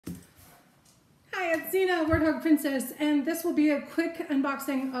Hi, it's Zena, Warthog Princess, and this will be a quick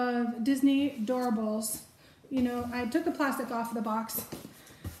unboxing of Disney Doorables. You know, I took the plastic off of the box.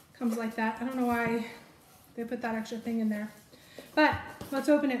 Comes like that. I don't know why they put that extra thing in there. But let's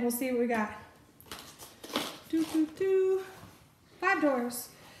open it. We'll see what we got. 5 doors.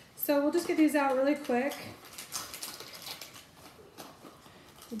 So we'll just get these out really quick.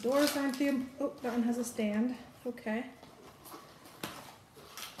 The doors aren't the... Oh, that one has a stand. Okay.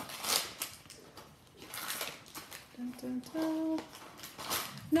 Dun, dun, dun.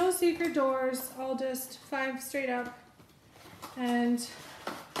 No secret doors, all just 5 straight up. And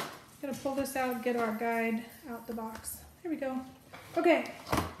I'm gonna pull this out, get our guide out the box. There we go. Okay,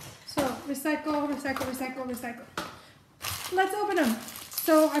 so recycle, recycle, recycle, recycle. Let's open them.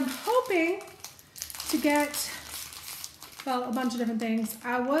 So I'm hoping to get, well, a bunch of different things.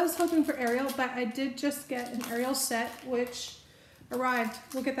 I was hoping for Ariel, but I did just get an Ariel set, which arrived.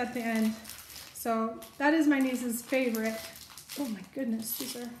 We'll get that at the end. So that is my niece's favorite. Oh my goodness,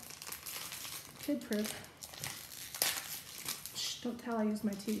 these are kid-proof. Shh, don't tell I use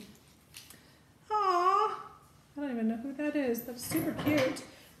my teeth. Aww, I don't even know who that is. That's super cute.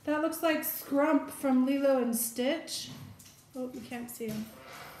 That looks like Scrump from Lilo and Stitch. Oh, you can't see him.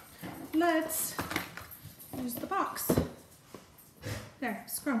 Let's use the box. There,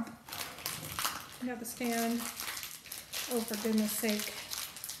 Scrump. I got the stand. Oh, for goodness sake.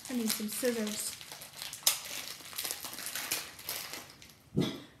 I need some scissors.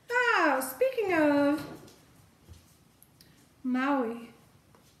 Oh, speaking of Maui,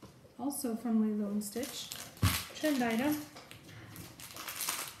 also from Lilo and Stitch, trend item.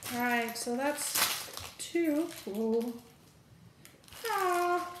 All right, so that's 2. Whoa.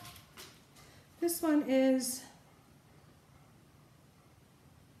 Ah, this one is,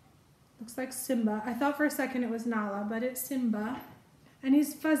 looks like Simba. I thought for a second it was Nala, but it's Simba. And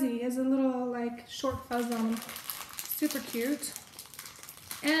he's fuzzy. He has a little like short fuzz on him. Super cute.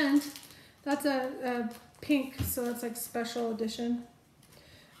 And that's a pink, so it's like special edition.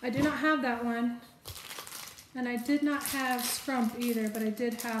 I do not have that one. And I did not have Scrump either, but I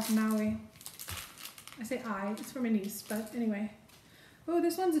did have Maui. I say I, it's for my niece, but anyway. Oh,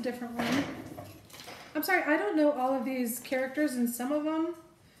 this one's a different one. I'm sorry, I don't know all of these characters, and some of them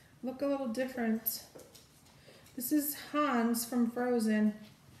look a little different. This is Hans from Frozen.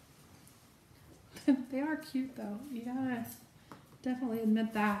 They are cute though. You gotta definitely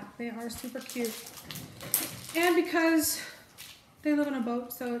admit that. They are super cute. And because they live in a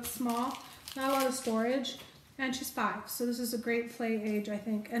boat, so it's small, not a lot of storage, and she's 5. So this is a great play age, I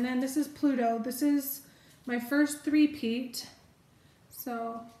think. And then this is Pluto. This is my first 3-peat.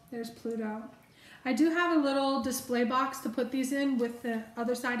 So there's Pluto. I do have a little display box to put these in with the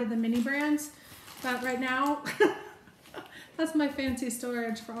other side of the mini brands. But right now, that's my fancy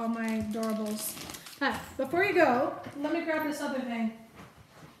storage for all my Doorables. But before you go, let me grab this other thing.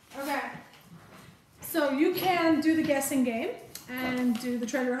 Okay, so you can do the guessing game and do the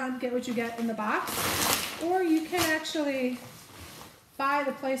treasure hunt, get what you get in the box, or you can actually buy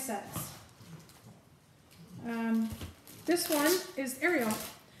the play sets. This one is Ariel.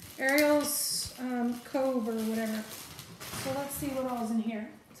 Ariel's Cove or whatever. So let's see what all is in here.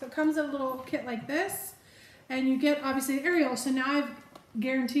 So it comes in a little kit like this, and you get obviously Ariel. So now I've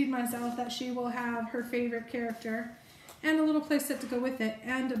guaranteed myself that she will have her favorite character, and a little playset to go with it,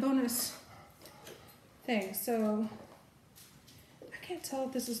 and a bonus thing. So I can't tell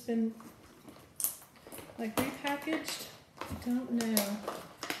if this has been like repackaged. I don't know.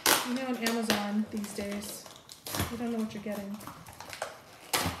 You know, on Amazon these days, you don't know what you're getting.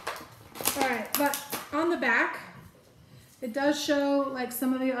 All right, but on the back, it does show like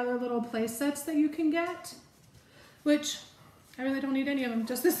some of the other little play sets that you can get, which I really don't need any of them,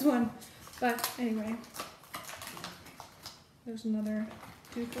 just this one. But anyway, there's another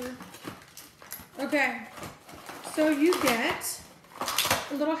duper. Okay, so you get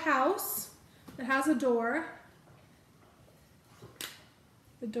a little house that has a door.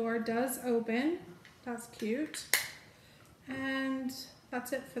 The door does open. That's cute. And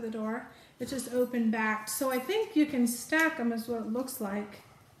that's it for the door. It's just open backed. So I think you can stack them is what it looks like.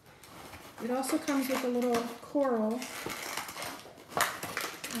 It also comes with a little coral.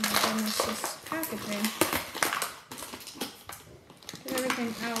 Oh my goodness, this packaging. Get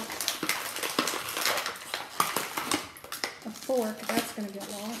everything out. A fork, that's gonna get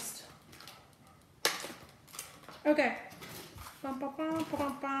lost. Okay. Bum, bum, bum,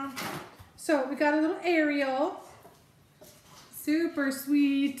 bum, bum. So we got a little Ariel. Super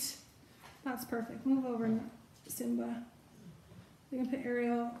sweet. That's perfect. Move over, Simba. We can put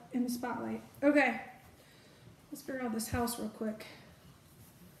Ariel in the spotlight. Okay. Let's figure out this house real quick.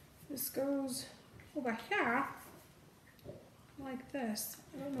 This goes over here, like this.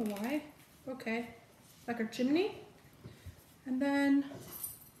 I don't know why. Okay, like a chimney. And then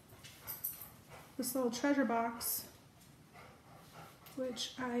this little treasure box,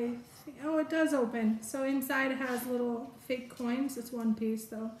 which I think, oh, it does open. So inside it has little fake coins. It's one piece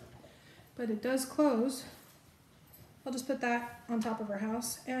though, but it does close. I'll just put that on top of her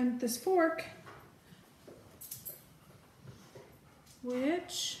house. And this fork,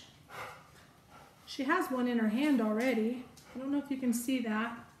 which she has one in her hand already. I don't know if you can see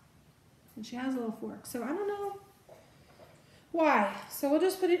that. And she has a little fork. So I don't know why. So we'll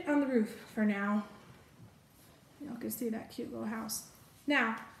just put it on the roof for now. Y'all can see that cute little house.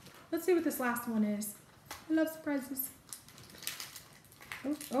 Now, let's see what this last one is. I love surprises.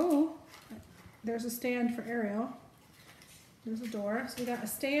 Oh, there's a stand for Ariel. There's a door. So we got a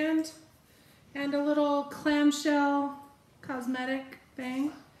stand and a little clamshell cosmetic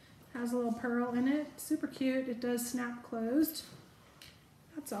thing. Has a little pearl in it. Super cute. It does snap closed.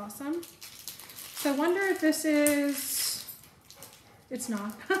 That's awesome. So I wonder if this is, it's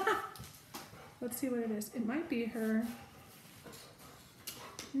not. Let's see what it is. It might be her.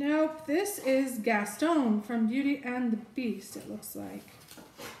 Nope, this is Gaston from Beauty and the Beast, it looks like.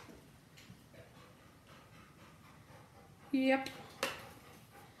 Yep.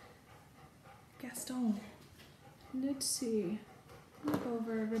 Gaston. Let's see. Look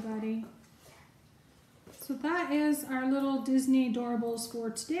over, everybody. So that is our little Disney Doorables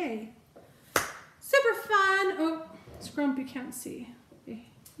for today. Super fun. Oh, Scrump, you can't see.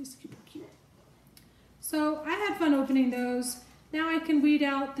 He's super cute. So I had fun opening those. Now I can weed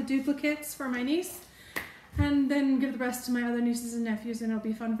out the duplicates for my niece and then give the rest to my other nieces and nephews, and it'll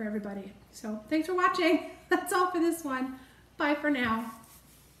be fun for everybody. So thanks for watching. That's all for this one. Bye for now.